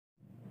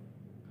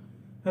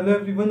Hello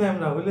everyone, I am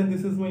Rahul and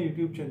this is my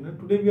YouTube channel.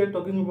 Today we are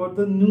talking about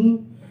the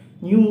new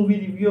movie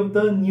review of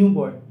The New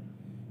Boy.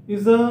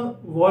 It's a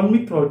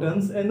Warwick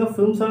Thorntons and the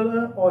films are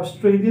an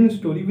Australian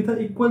story with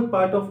an equal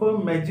part of a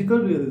magical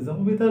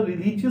realism with a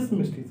religious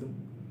mysticism.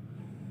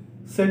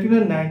 Set in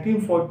a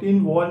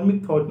 1914,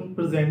 Warwick Thornton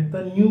presents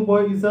The New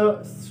Boy is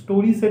a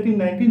story set in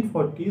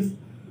 1940s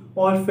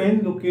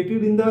orphan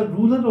located in the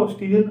rural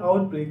Australian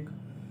outbreak.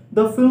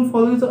 The film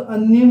follows an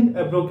unnamed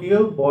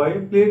Aboriginal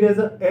boy played as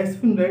a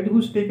Aspen Red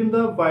who's taken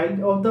the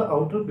wild of the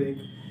outer break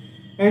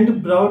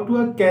and brought to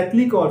a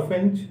Catholic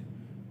orphanage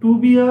to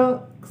be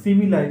a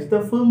civilized.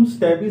 The film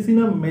establishes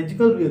in a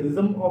magical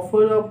realism,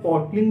 offer a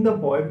portling the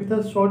boy with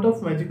a sort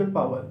of magical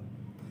power.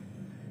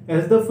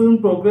 As the film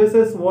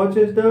progresses, watch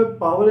as the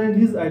power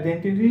and his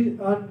identity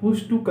are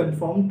pushed to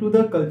conform to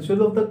the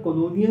culture of the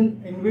colonial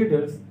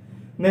invaders.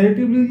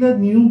 Narratively, the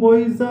new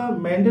boy is a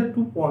mandate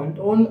to point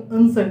on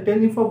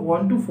uncertain if I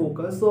want to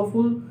focus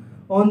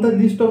on the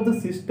list of the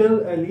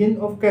sister alien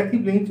of Kathy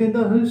Blanchett and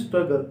her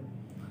struggle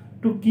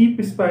to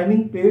keep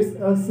spinning plates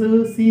as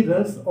she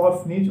runs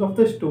orphanage of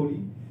the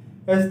story.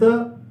 As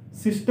the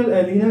sister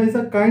Elena is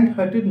a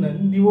kind-hearted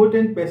nun,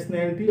 devoted and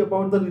passionate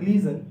about the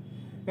religion,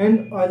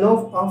 and I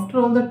love after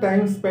all the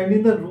time spent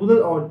in the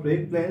rural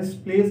outbreak plans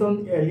plays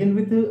on the alien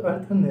with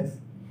earthiness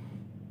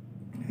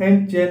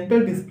and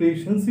gentle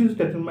desperation. She is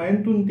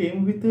determined to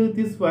tame with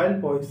these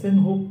wild boys and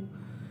hope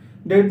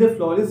that they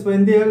flourish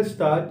when they are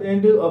start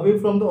and away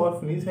from the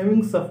orphanage.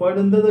 Having suffered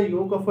under the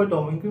yoke of a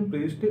Dominican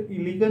priest,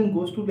 Iligan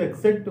goes to the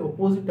exact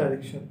opposite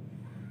direction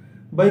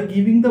by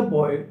giving the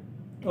boy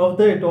of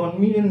the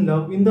autonomy and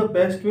love in the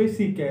best way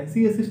she can.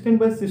 She is assisted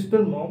by sister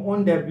mom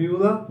on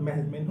Gabriela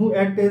Melman, who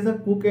act as a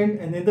cook and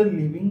another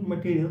living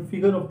material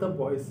figure of the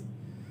boys.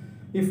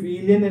 If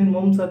Alien and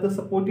moms are the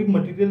supportive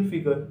material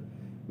figure,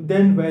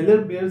 then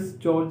Valor bears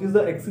George is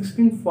the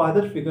existing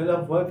father figure,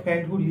 a work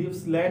hand who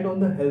leaves land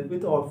on the help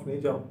with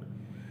orphanage out.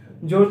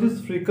 George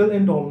is fickle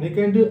and Dominic,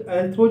 and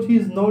although he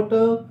is not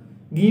a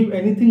give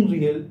anything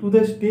real to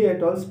the stay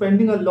at all,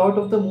 spending a lot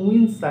of the movie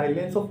in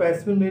silence of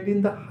Aspen made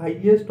in the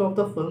highest of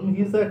the film,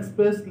 his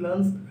express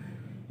learns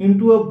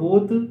into a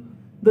both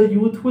the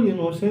youthful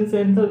innocence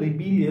and the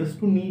rebellious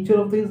to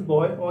nature of his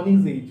boy on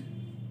his age.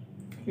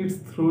 Its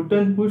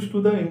Thornton push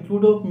to the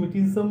include of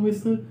mythicism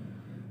is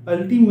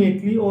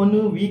ultimately on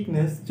a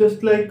weakness,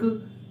 just like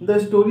the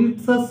story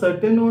it's a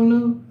certain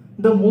on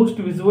the most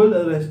visual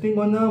arresting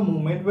on a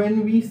moment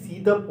when we see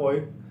the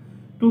boy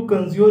to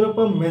conjure up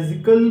a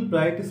magical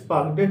bright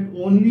spark that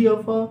only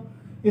of a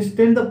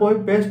instant the boy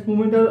best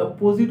moment are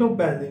opposite of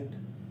balance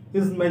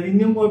is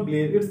Millennium or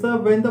Blair. It's a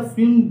when the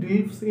film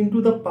delves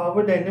into the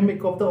power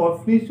dynamic of the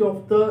orphanage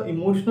of the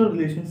emotional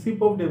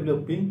relationship of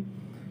developing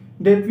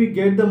that we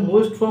get the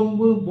most from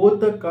both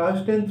the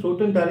cast and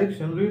Thornton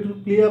direction. We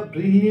play a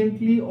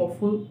brilliantly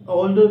of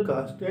older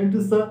cast, and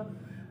it's a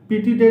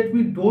pity that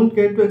we don't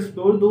get to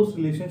explore those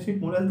relationships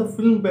more as the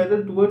film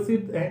barrel towards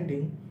its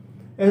ending.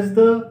 As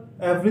the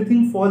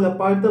everything fall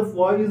apart, the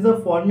boy is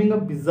forming a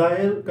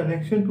bizarre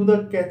connection to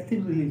the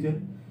Catholic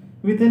religion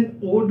with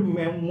an odd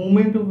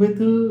moment with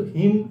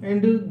him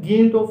and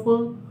gained of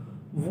a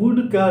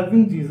wood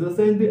carving Jesus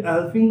and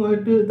elfing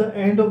at the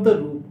end of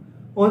the rope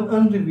on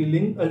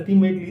unrevealing.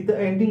 Ultimately, the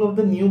ending of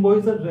the new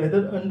boys are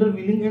rather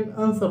underwhelming and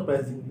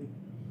unsurprisingly.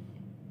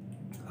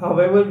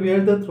 However,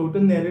 where the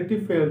Thornton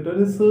narrative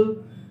filter is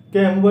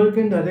camwork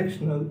and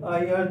directional,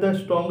 I are the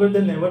stronger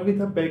than ever with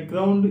a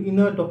background in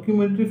a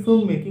documentary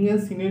filmmaking and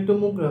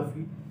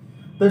cinematography.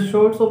 The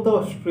shots of the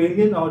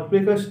Australian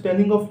outbreak are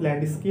stunning of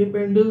landscape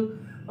and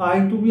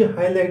eye to be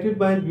highlighted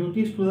by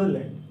beauties to the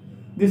land.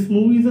 This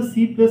movie is a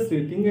C plus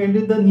rating and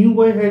the new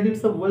boy had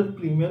its world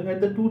premiere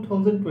at the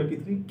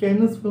 2023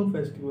 Cannes Film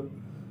Festival.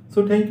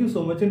 So thank you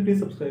so much and please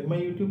subscribe my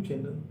YouTube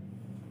channel.